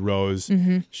phoenix. She rose.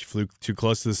 She flew too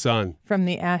close to the sun. From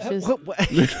the ashes.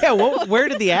 Where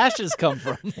did the ashes come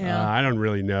from? I don't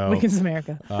really know. Wickens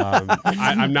America.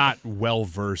 I'm not well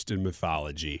versed in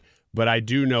mythology, but I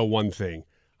do know one thing.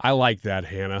 I like that,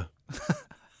 Hannah.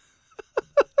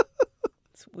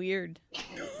 It's weird.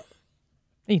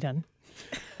 Are you done?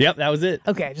 Yep, that was it.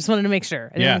 Okay, just wanted to make sure.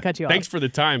 I didn't want to cut you off. Thanks for the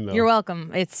time, though. You're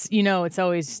welcome. It's, it's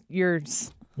always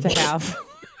yours. to have.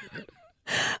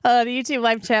 The YouTube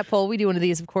live chat poll, we do one of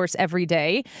these, of course, every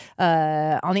day.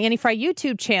 On the Annie Fry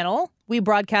YouTube channel, we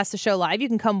broadcast the show live. You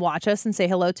can come watch us and say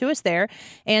hello to us there.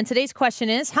 And today's question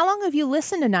is, how long have you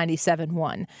listened to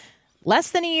 97.1?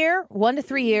 Less than a year, 1 to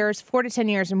 3 years, 4 to 10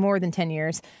 years, or more than 10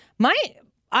 years.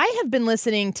 I have been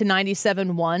listening to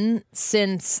 97.1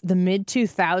 since the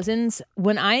mid-2000s.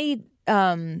 When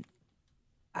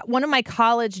one of my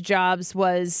college jobs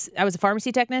was, I was a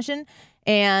pharmacy technician,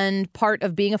 and part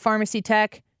of being a pharmacy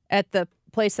tech at the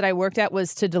place that I worked at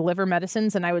was to deliver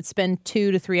medicines, and I would spend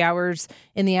 2 to 3 hours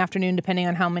in the afternoon, depending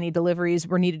on how many deliveries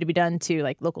were needed to be done to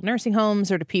like local nursing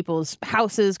homes or to people's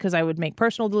houses, because I would make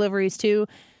personal deliveries too.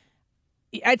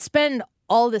 I'd spend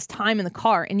all this time in the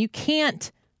car, and you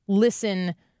can't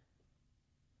listen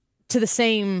to the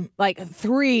same, like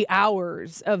 3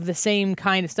 hours of the same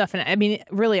kind of stuff. And I mean,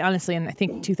 really, honestly, and I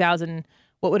think 2000,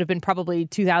 what would have been probably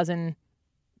 2000,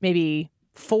 maybe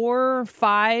 4,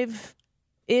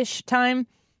 5-ish time,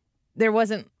 there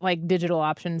wasn't like digital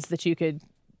options that you could,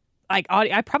 like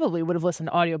audio. I probably would have listened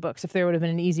to audiobooks if there would have been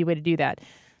an easy way to do that.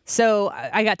 So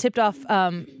I got tipped off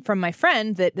from my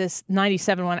friend that this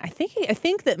 97.1, I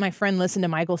think that my friend listened to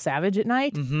Michael Savage at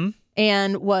night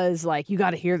and was like, you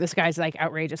got to hear this guy's like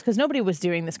outrageous, because nobody was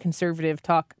doing this conservative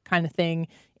talk kind of thing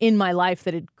in my life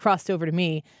that had crossed over to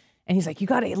me. And he's like, you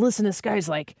got to listen to this guy's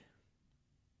like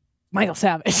Michael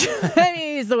Savage. I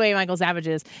mean, he's the way Michael Savage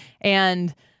is.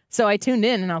 And so I tuned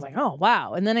in and I was like, oh,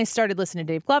 wow. And then I started listening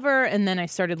to Dave Glover. And then I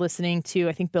started listening to,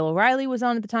 I think Bill O'Reilly was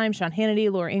on at the time, Sean Hannity,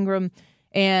 Laura Ingraham.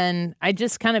 And I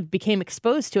just kind of became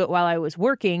exposed to it while I was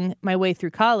working my way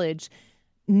through college.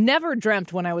 Never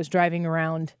dreamt when I was driving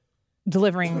around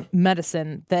delivering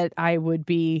medicine that I would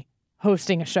be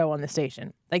hosting a show on the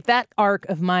station. Like, that arc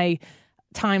of my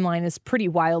timeline is pretty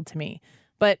wild to me.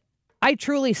 But I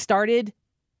truly started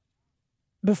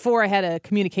before I had a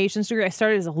communications degree. I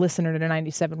started as a listener to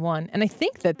 97.1. And I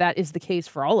think that that is the case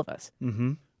for all of us.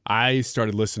 Mm-hmm. I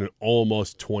started listening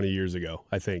almost 20 years ago,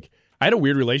 I think. I had a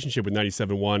weird relationship with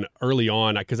 97.1 early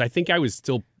on because I think I was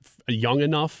still young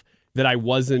enough that I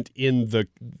wasn't in the,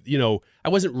 I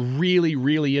wasn't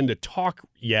really into talk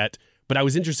yet, but I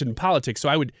was interested in politics. So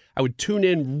I would tune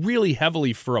in really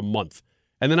heavily for a month,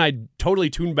 and then I'd totally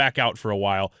tune back out for a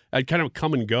while. I'd kind of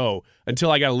come and go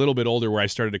until I got a little bit older, where I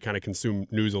started to kind of consume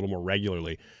news a little more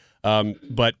regularly.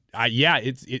 But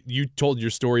you told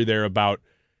your story there about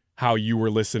how you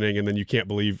were listening, and then you can't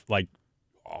believe, like,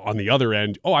 on the other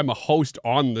end, oh, I'm a host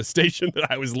on the station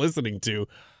that I was listening to.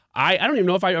 I don't even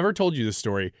know if I ever told you this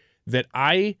story, that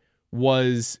I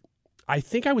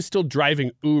think I was still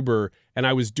driving Uber, and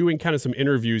I was doing kind of some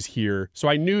interviews here. So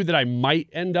I knew that I might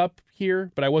end up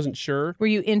here, but I wasn't sure. Were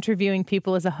you interviewing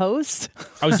people as a host?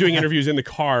 I was doing interviews in the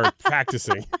car,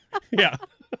 practicing. Yeah.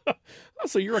 Oh,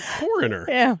 so you're a coroner.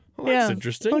 Yeah. Well, that's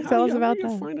interesting. Well, tell us about how do you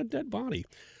that. find a dead body?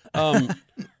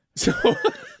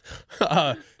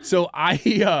 So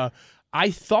I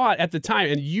thought at the time,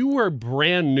 and you were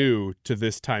brand new to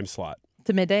this time slot.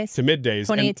 To middays? To middays.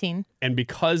 2018. And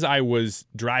because I was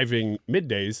driving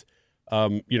middays,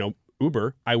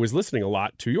 Uber, I was listening a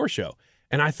lot to your show.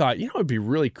 And I thought, what would be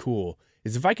really cool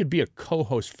is if I could be a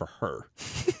co-host for her.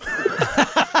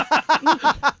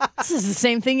 This is the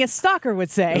same thing as Stalker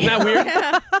would say. Isn't that weird?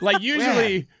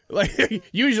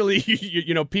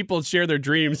 Usually, people share their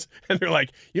dreams, and they're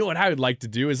like, what I would like to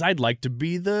do is I'd like to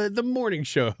be the morning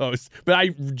show host. But I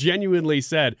genuinely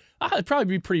said, it'd probably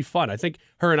be pretty fun. I think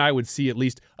her and I would see at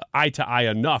least eye to eye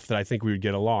enough that I think we would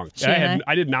get along.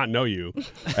 I did not know you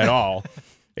at all.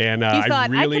 And you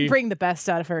thought, I could bring the best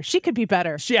out of her. She could be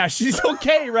better. Yeah, she's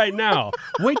okay right now.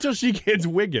 Wait till she gets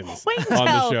Wiggins on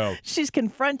the show. She's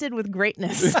confronted with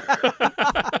greatness.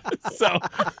 So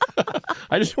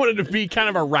I just wanted to be kind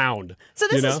of around. So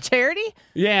this is charity?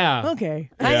 Yeah. Okay.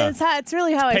 Yeah. It's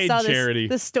really how I saw charity.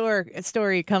 this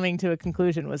story coming to a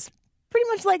conclusion, was pretty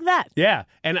much like that. Yeah.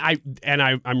 And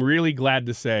I'm really glad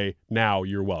to say now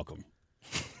you're welcome.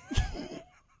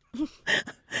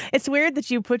 It's weird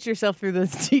that you put yourself through those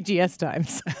TGS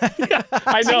times.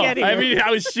 I know. I mean,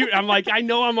 I was shooting. I'm like, I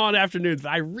know I'm on afternoons, but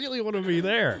I really want to be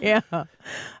there. Yeah.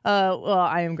 Well,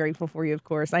 I am grateful for you, of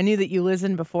course. I knew that you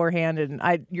listened beforehand,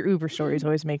 and your Uber stories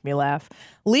always make me laugh.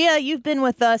 Leah, you've been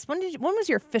with us. When was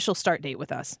your official start date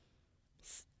with us?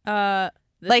 This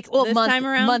time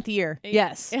around? Month, year.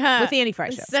 Yes. With the Annie Fry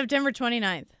Show. September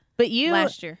 29th. But you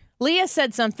last year. Leah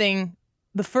said something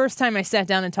the first time I sat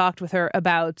down and talked with her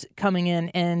about coming in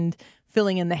and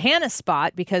filling in the Hannah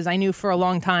spot, because I knew for a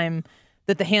long time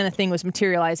that the Hannah thing was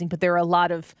materializing, but there were a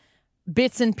lot of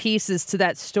bits and pieces to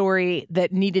that story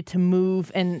that needed to move,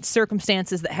 and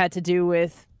circumstances that had to do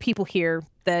with people here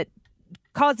that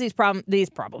cause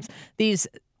these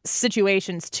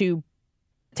situations to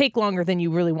take longer than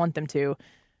you really want them to.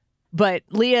 But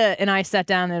Leah and I sat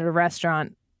down at a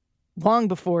restaurant long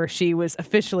before she was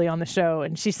officially on the show,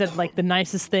 and she said like the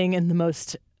nicest thing and the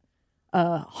most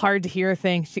hard to hear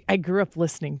thing. I grew up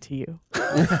listening to you.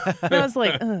 And I was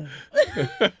like, ugh.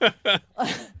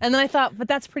 And then I thought, but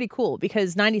that's pretty cool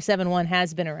because 97.1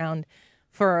 has been around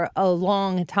for a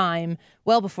long time,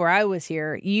 well before I was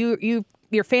here.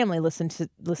 Your family listens to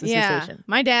the station.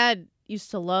 My dad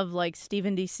used to love like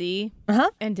Stephen D.C.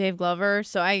 and Dave Glover,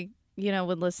 so I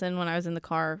would listen when I was in the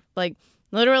car. Like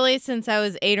literally since I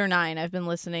was 8 or 9, I've been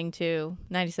listening to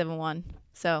 97.1.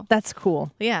 So that's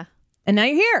cool. Yeah. And now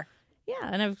you're here.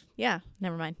 Yeah,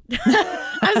 never mind.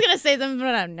 I was going to say something,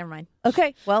 but never mind.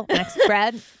 Okay, well, next,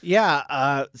 Brad.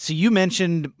 So you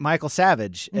mentioned Michael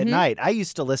Savage at night. I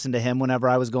used to listen to him whenever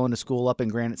I was going to school up in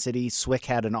Granite City. SWIC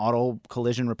had an auto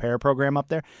collision repair program up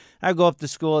there. I'd go up to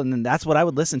school, and then that's what I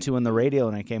would listen to on the radio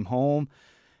when I came home.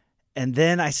 And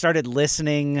then I started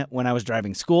listening when I was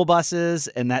driving school buses,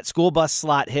 and that school bus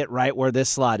slot hit right where this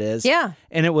slot is. Yeah.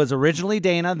 And it was originally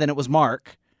Dana, then it was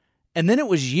Mark, and then it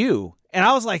was you. And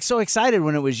I was like so excited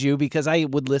when it was you because I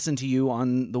would listen to you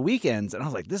on the weekends. And I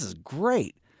was like, this is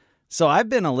great. So I've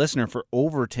been a listener for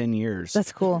over 10 years.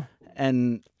 That's cool.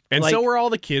 And like, so were all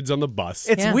the kids on the bus.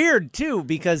 It's weird, too,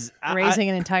 because raising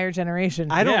an entire generation.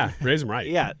 Raise them right.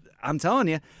 Yeah, I'm telling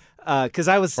you. Because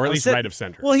I was, or at least right of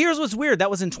center. Well, here's what's weird. That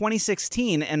was in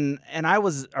 2016, and I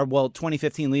was,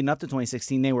 2015 leading up to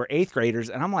 2016. They were 8th graders,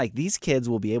 and I'm like, these kids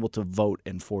will be able to vote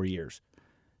in 4 years.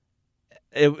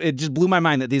 It just blew my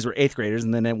mind that these were 8th graders,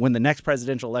 and then when the next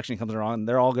presidential election comes around,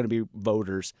 they're all going to be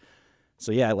voters.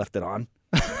 So yeah, I left it on.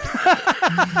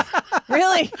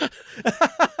 Really?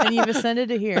 And you've ascended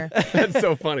to here. That's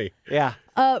so funny. Yeah.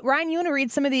 Ryan, you want to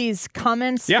read some of these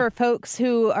comments for folks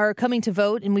who are coming to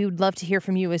vote, and we would love to hear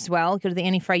from you as well. Go to the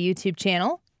Annie Fry YouTube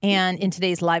channel. And in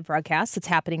today's live broadcast, it's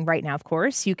happening right now, of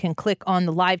course, you can click on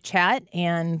the live chat,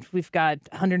 and we've got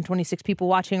 126 people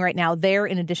watching right now there,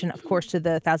 in addition, of course, to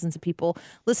the thousands of people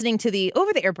listening to the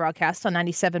over-the-air broadcast on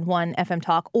 97.1 FM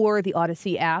Talk or the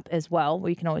Odyssey app as well,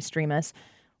 where you can always stream us.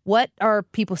 What are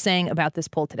people saying about this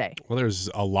poll today? Well,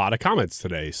 there's a lot of comments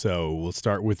today, so we'll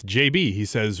start with JB. He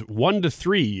says, 1 to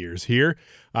 3 years here.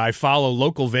 I follow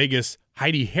local Vegas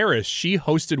Heidi Harris. She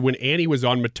hosted when Annie was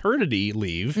on maternity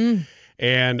leave.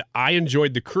 And I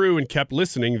enjoyed the crew and kept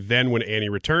listening. Then when Annie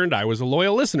returned, I was a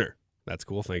loyal listener. That's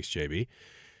cool. Thanks, JB.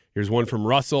 Here's one from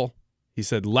Russell. He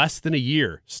said, less than a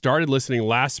year. Started listening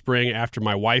last spring after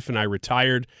my wife and I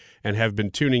retired and have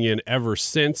been tuning in ever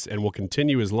since and will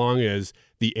continue as long as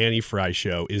the Annie Fry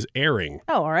Show is airing.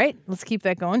 Oh, all right. Let's keep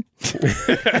that going.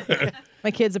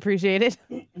 My kids appreciate it.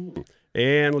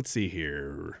 And let's see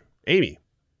here. Amy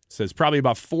says, probably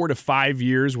about 4 to 5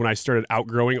 years when I started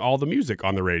outgrowing all the music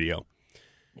on the radio.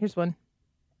 Here's one.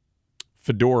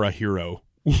 Fedora Hero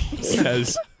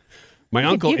says, my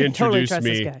uncle introduced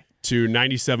me to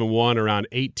 97.1 around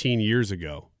 18 years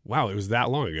ago. Wow, it was that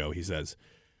long ago, he says.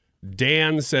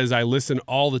 Dan says, I listen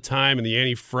all the time, and the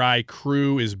Annie Fry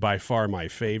crew is by far my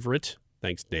favorite.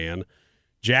 Thanks, Dan.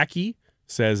 Jackie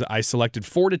says, I selected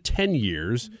 4 to 10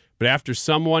 years, but after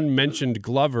someone mentioned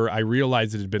Glover, I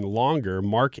realized it had been longer.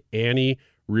 Mark, Annie,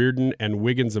 Reardon, and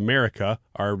Wiggins America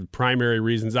are primary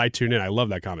reasons I tune in. I love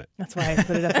that comment. That's why I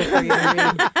put it up there for you to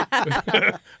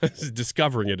read. I was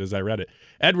discovering it as I read it.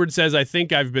 Edward says, I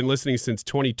think I've been listening since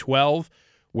 2012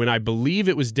 when I believe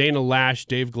it was Dana Lash,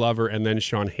 Dave Glover, and then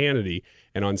Sean Hannity.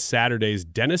 And on Saturdays,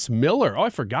 Dennis Miller. Oh, I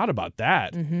forgot about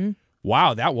that. Mm-hmm.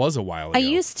 Wow, that was a while ago. I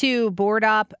used to board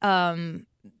op.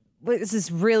 This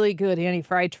is really good Annie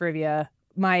Fry trivia.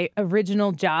 My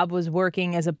original job was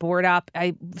working as a board op.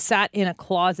 I sat in a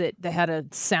closet that had a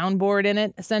soundboard in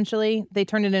it, essentially. They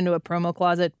turned it into a promo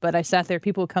closet, but I sat there.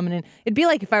 People would come in. It'd be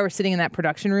like if I were sitting in that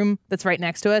production room that's right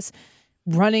next to us,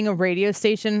 running a radio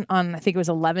station on, I think it was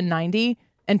 1190,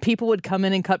 and people would come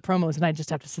in and cut promos, and I'd just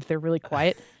have to sit there really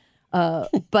quiet.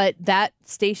 But that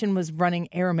station was running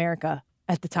Air America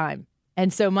at the time.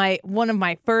 And so one of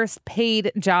my first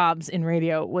paid jobs in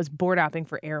radio was board opping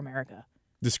for Air America.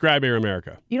 Describe Air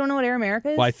America. You don't know what Air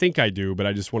America is? Well, I think I do, but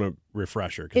I just want a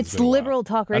refresher. It's liberal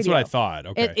talk radio. That's what I thought.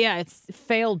 Okay. It's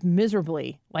failed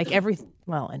miserably. Like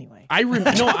well, anyway. I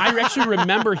actually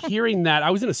remember hearing that.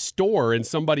 I was in a store and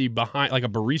somebody behind, like a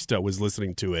barista, was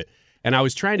listening to it. And I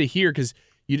was trying to hear, because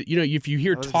you know, if you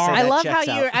hear tar. I love how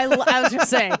you. I was just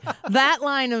saying that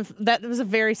line of that was a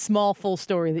very small full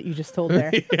story that you just told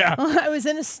there. Yeah. I was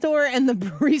in a store and the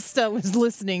barista was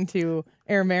listening to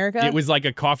Air America. It was like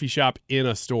a coffee shop in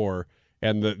a store,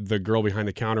 and the girl behind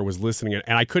the counter was listening,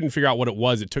 and I couldn't figure out what it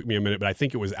was. It took me a minute, but I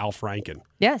think it was Al Franken.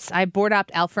 Yes, I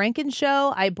board-opped Al Franken's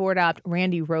show. I board-opped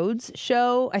Randy Rhoads'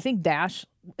 show. I think Dash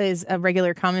is a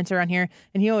regular commenter on here,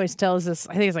 and he always tells us,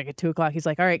 I think it's like at 2 o'clock, he's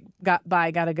like, all right,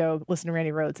 bye, gotta go listen to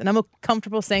Randy Rhoads. And I'm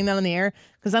comfortable saying that on the air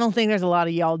because I don't think there's a lot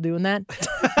of y'all doing that.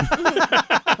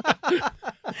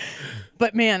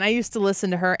 But man, I used to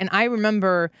listen to her, and I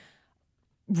remember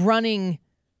running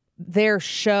their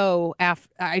show after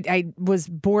I was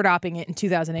board-opping it in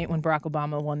 2008 when Barack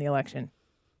Obama won the election.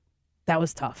 That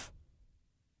was tough.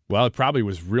 Well, it probably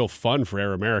was real fun for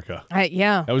Air America.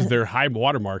 Yeah. That was their high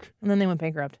watermark. And then they went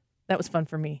bankrupt. That was fun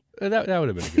for me. That would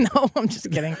have been good. No, I'm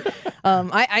just kidding.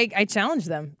 I challenge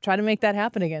them. Try to make that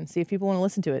happen again. See if people want to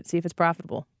listen to it. See if it's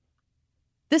profitable.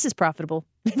 This is profitable.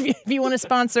 If you want to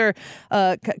sponsor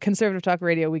Conservative Talk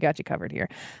Radio, we got you covered here.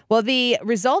 Well, the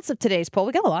results of today's poll,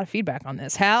 we got a lot of feedback on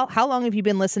this. How long have you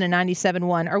been listening to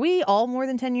 97.1? Are we all more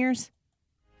than 10 years?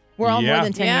 We're all more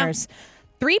than 10 years.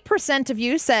 3% of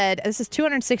you said, this is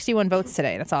 261 votes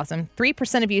today. That's awesome.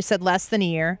 3% of you said less than a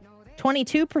year.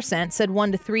 22% said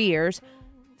 1 to 3 years.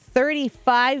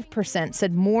 35%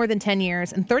 said more than 10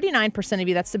 years. And 39% of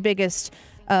you, that's the biggest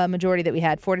majority that we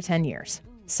had, 4 to 10 years.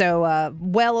 So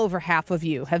well over half of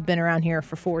you have been around here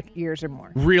for 4 years or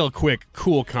more. Real quick,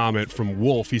 cool comment from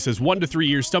Wolf. He says, 1 to 3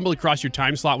 years, stumbled across your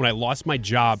time slot when I lost my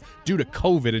job due to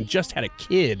COVID and just had a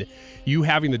kid. You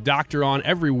having the doctor on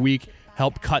every week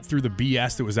helped cut through the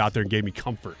BS that was out there and gave me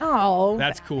comfort. Oh.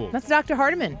 That's cool. That's Dr.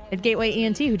 Hardiman at Gateway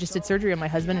ENT who just did surgery on my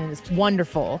husband and is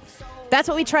wonderful. That's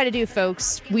what we try to do,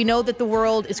 folks. We know that the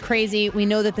world is crazy. We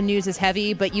know that the news is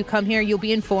heavy, but you come here, you'll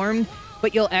be informed.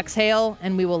 But you'll exhale,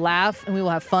 and we will laugh, and we will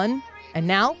have fun. And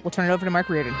now, we'll turn it over to Mark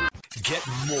Reardon. Get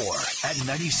more at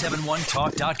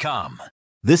 971talk.com.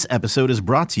 This episode is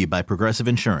brought to you by Progressive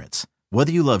Insurance.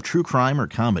 Whether you love true crime or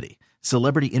comedy,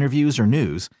 celebrity interviews or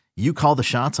news, you call the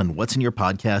shots on what's in your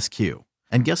podcast queue.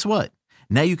 And guess what?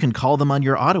 Now you can call them on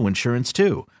your auto insurance,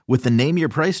 too, with the Name Your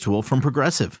Price tool from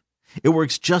Progressive. It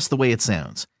works just the way it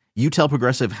sounds. You tell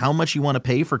Progressive how much you want to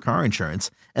pay for car insurance,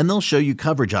 and they'll show you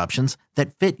coverage options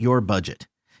that fit your budget.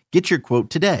 Get your quote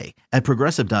today at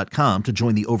Progressive.com to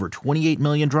join the over 28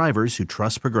 million drivers who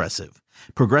trust Progressive.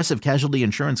 Progressive Casualty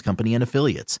Insurance Company and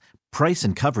Affiliates. Price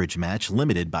and coverage match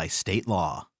limited by state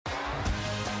law.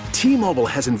 T-Mobile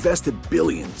has invested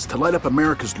billions to light up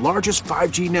America's largest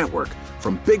 5G network,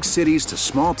 from big cities to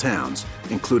small towns,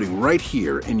 including right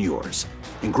here in yours.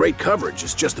 And great coverage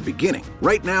is just the beginning.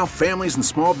 Right now, families and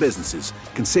small businesses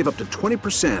can save up to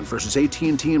 20% versus AT&T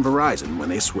and Verizon when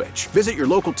they switch. Visit your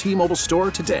local T-Mobile store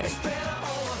today.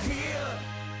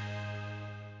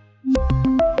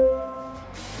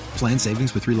 Plan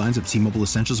savings with 3 lines of T-Mobile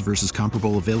Essentials versus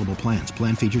comparable available plans.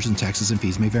 Plan features and taxes and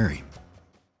fees may vary.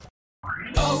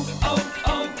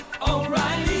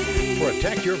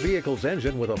 Protect your vehicle's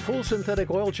engine with a full synthetic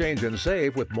oil change and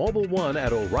save with Mobile One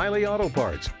at O'Reilly Auto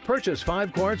Parts. Purchase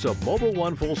 5 quarts of Mobile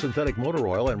One full synthetic motor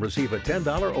oil and receive a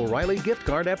 $10 O'Reilly gift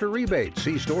card after rebate.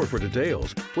 See store for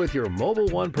details. With your Mobile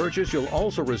One purchase, you'll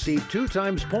also receive 2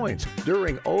 times points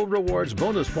during O Rewards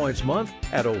Bonus Points Month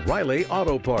at O'Reilly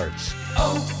Auto Parts.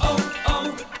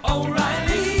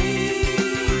 O'Reilly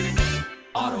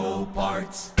Auto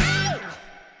Parts.